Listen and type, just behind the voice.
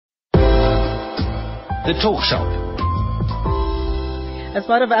The Talk Shop. As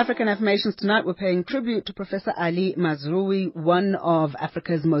part of African Affirmations tonight, we're paying tribute to Professor Al'amin Mazrui, one of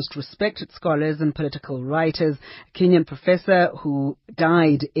Africa's most respected scholars and political writers, a Kenyan professor who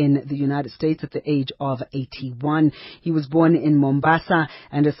died in the United States at the age of 81. He was born in Mombasa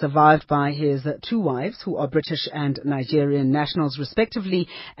and is survived by his two wives, who are British and Nigerian nationals respectively,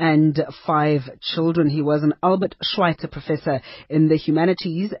 and 5 children. He was an Albert Schweitzer Professor in the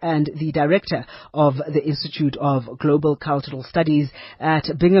Humanities and the director of the Institute of Global Cultural Studies at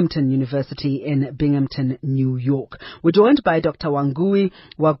Binghamton University in Binghamton, New York. We're joined by Dr. Wangui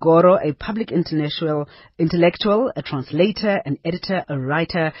Wagoro, a public intellectual, a translator, an editor, a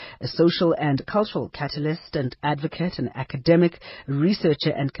writer, a social and cultural catalyst and advocate, an academic, researcher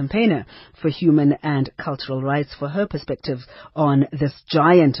and campaigner for human and cultural rights. For her perspective on this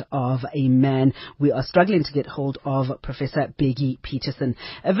giant of a man, we are struggling to get hold of Professor Bheki Peterson.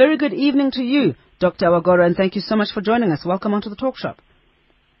 A very good evening to you, Dr. Wagoro, and thank you so much for joining us. Welcome onto the Talk Shop.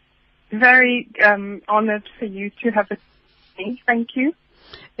 Very honored for you to have me. Thank you.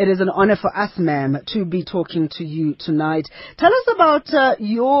 It is an honor for us, ma'am, to be talking to you tonight. Tell us about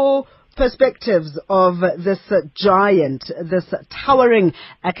your perspectives of this giant, this towering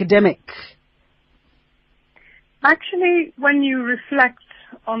academic. Actually, when you reflect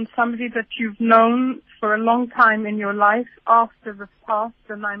on somebody that you've known for a long time in your life after the past,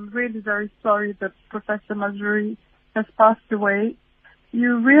 and I'm really very sorry that Professor Mazrui has passed away,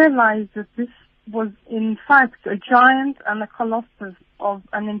 you realize that this was in fact a giant and a colossus of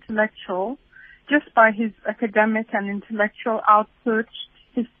an intellectual, just by his academic and intellectual output,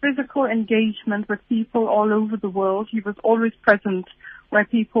 his physical engagement with people all over the world. He was always present where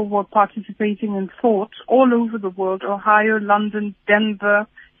people were participating in thought all over the world: Ohio, London, Denver,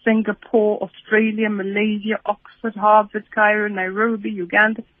 Singapore, Australia, Malaysia, Oxford, Harvard, Cairo, Nairobi,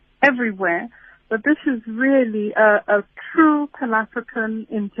 Uganda, everywhere. But this is really a true Pan-African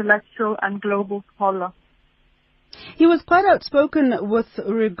intellectual and global scholar. He was quite outspoken with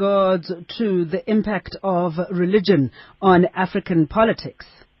regards to the impact of religion on African politics,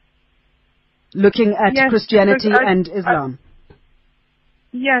 looking at Christianity and Islam.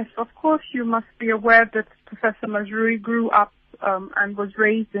 Yes, of course you must be aware that Professor Mazrui grew up and was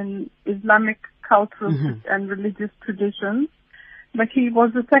raised in Islamic cultural and religious traditions. But he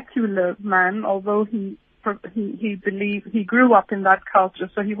was a secular man, although he believed he grew up in that culture,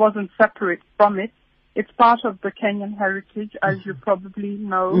 so he wasn't separate from it. It's part of the Kenyan heritage, as you probably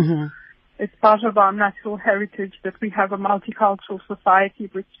know. It's part of our natural heritage that we have a multicultural society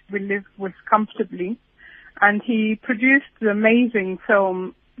which we live with comfortably. And he produced an amazing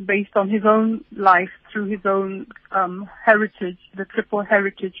film based on his own life through his own heritage, the Triple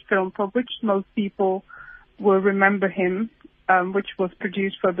Heritage film, for which most people will remember him. Which was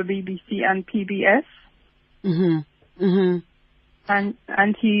produced for the BBC and PBS,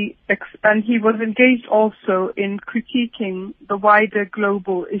 and he was engaged also in critiquing the wider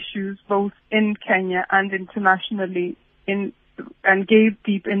global issues, both in Kenya and internationally, and gave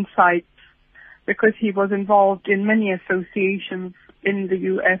deep insights because he was involved in many associations in the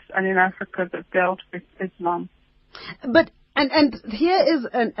US and in Africa that dealt with Islam. But And here is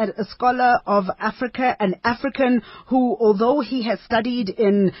a scholar of Africa, an African who, although he has studied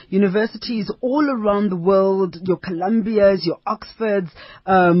in universities all around the world, your Columbias, your Oxfords,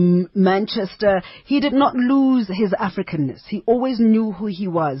 Manchester, he did not lose his Africanness. He always knew who he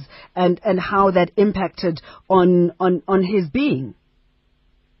was and how that impacted on his being.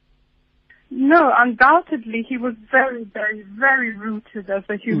 No, undoubtedly, he was very, very, very rooted as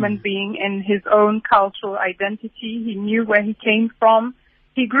a human being in his own cultural identity. He knew where he came from.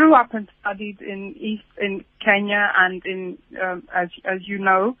 He grew up and studied in Kenya and in, as you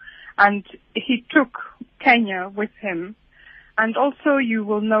know, and he took Kenya with him. And also you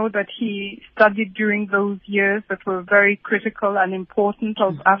will know that he studied during those years that were very critical and important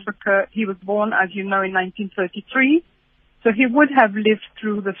of Africa. He was born, as you know, in 1933. So he would have lived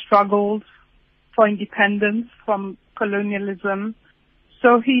through the struggles for independence from colonialism.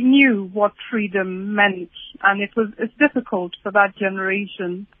 So he knew what freedom meant, and it's difficult for that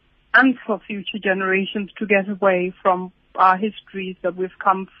generation and for future generations to get away from our histories that we've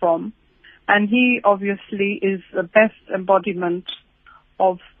come from. And he obviously is the best embodiment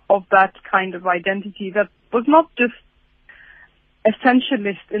of that kind of identity that was not just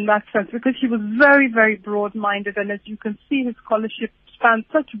essentialist in that sense, because he was very, very broad-minded, and as you can see, his scholarship spans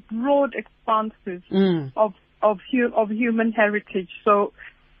such broad expanses of human heritage. So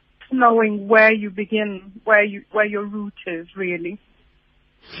knowing where you begin, where your root is, really.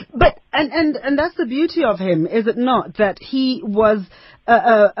 But and that's the beauty of him, is it not? That he was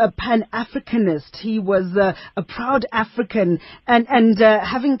a Pan-Africanist. He was a proud African, and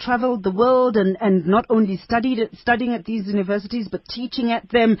having traveled the world and not only studying at these universities but teaching at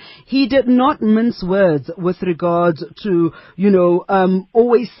them, he did not mince words with regards to,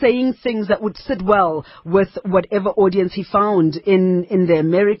 always saying things that would sit well with whatever audience he found in the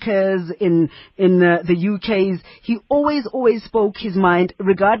Americas, in the UKs. He always spoke his mind,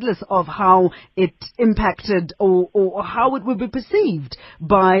 regardless of how it impacted or how it would be perceived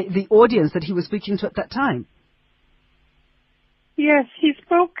by the audience that he was speaking to at that time. Yes, he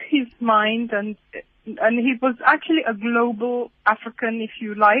spoke his mind, and he was actually a global African, if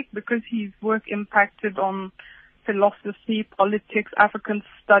you like, because his work impacted on philosophy, politics, African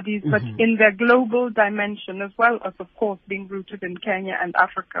studies, but in their global dimension, as well as, of course, being rooted in Kenya and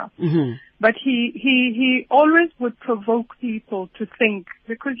Africa. But he always would provoke people to think,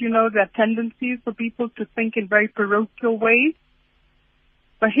 because, there are tendencies for people to think in very parochial ways.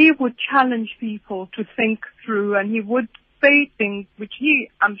 But he would challenge people to think through, and he would say things which he,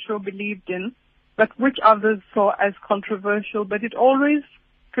 I'm sure, believed in, but which others saw as controversial. But it always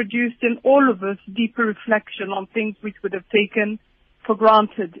produced in all of us deeper reflection on things which would have taken for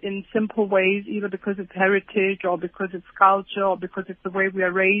granted in simple ways, either because it's heritage or because it's culture or because it's the way we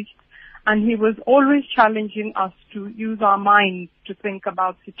are raised. And he was always challenging us to use our minds to think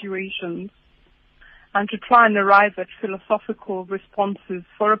about situations and to try and arrive at philosophical responses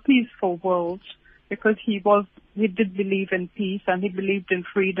for a peaceful world, because he did believe in peace and he believed in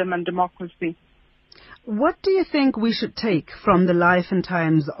freedom and democracy. What do you think we should take from the life and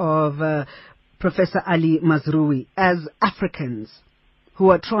times of Professor Ali Mazrui as Africans who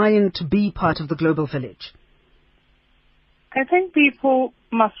are trying to be part of the global village? I think people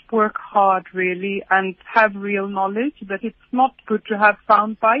must work hard, really, and have real knowledge, that it's not good to have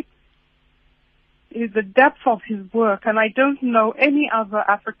sound bites. It's the depth of his work, and I don't know any other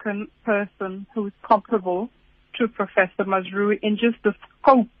African person who is comparable to Professor Mazrui in just the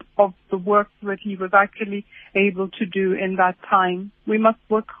scope of the work that he was actually able to do in that time. We must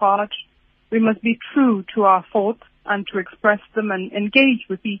work hard. We must be true to our thoughts and to express them and engage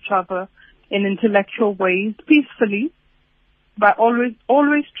with each other in intellectual ways, peacefully, but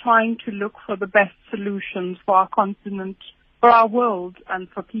always trying to look for the best solutions for our continent, for our world, and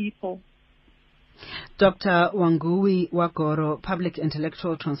for people. Dr. Wangui Wagoro, public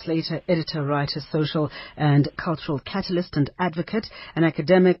intellectual translator, editor, writer, social and cultural catalyst and advocate, an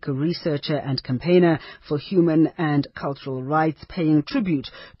academic, researcher and campaigner for human and cultural rights, paying tribute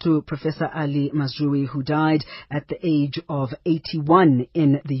to Professor Ali Mazrui, who died at the age of 81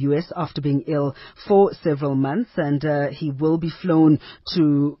 in the US after being ill for several months. And he will be flown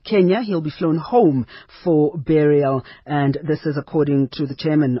to Kenya. He'll be flown home for burial. And this is according to the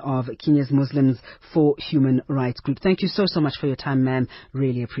chairman of Kenya's Muslims for Human Rights Group. Thank you so much for your time, ma'am.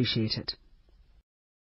 Really appreciate it.